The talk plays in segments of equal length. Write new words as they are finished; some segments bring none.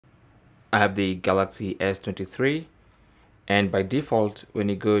I have the Galaxy S23, and by default, when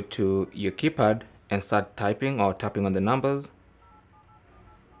you go to your keypad and start typing or tapping on the numbers,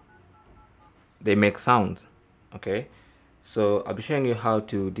 they make sounds. Okay, so I'll be showing you how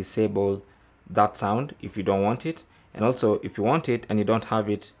to disable that sound if you don't want it, and also if you want it and you don't have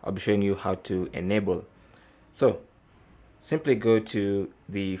it, I'll be showing you how to enable. So simply go to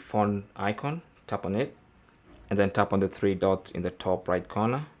the phone icon, tap on it, and then tap on the three dots in the top right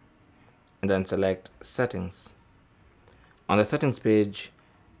corner, and then select settings. On the settings page,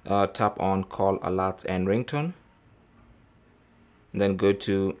 tap on call alerts and ringtone, and then go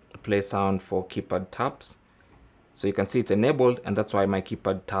to play sound for keypad taps. So you can see it's enabled, and that's why my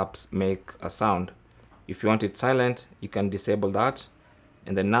keypad taps make a sound. If you want it silent, you can disable that,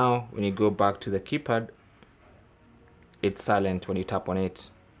 and then now when you go back to the keypad, it's silent when you tap on it.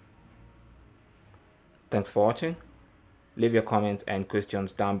 Thanks for watching. Leave your comments and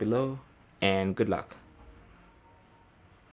questions down below, and good luck.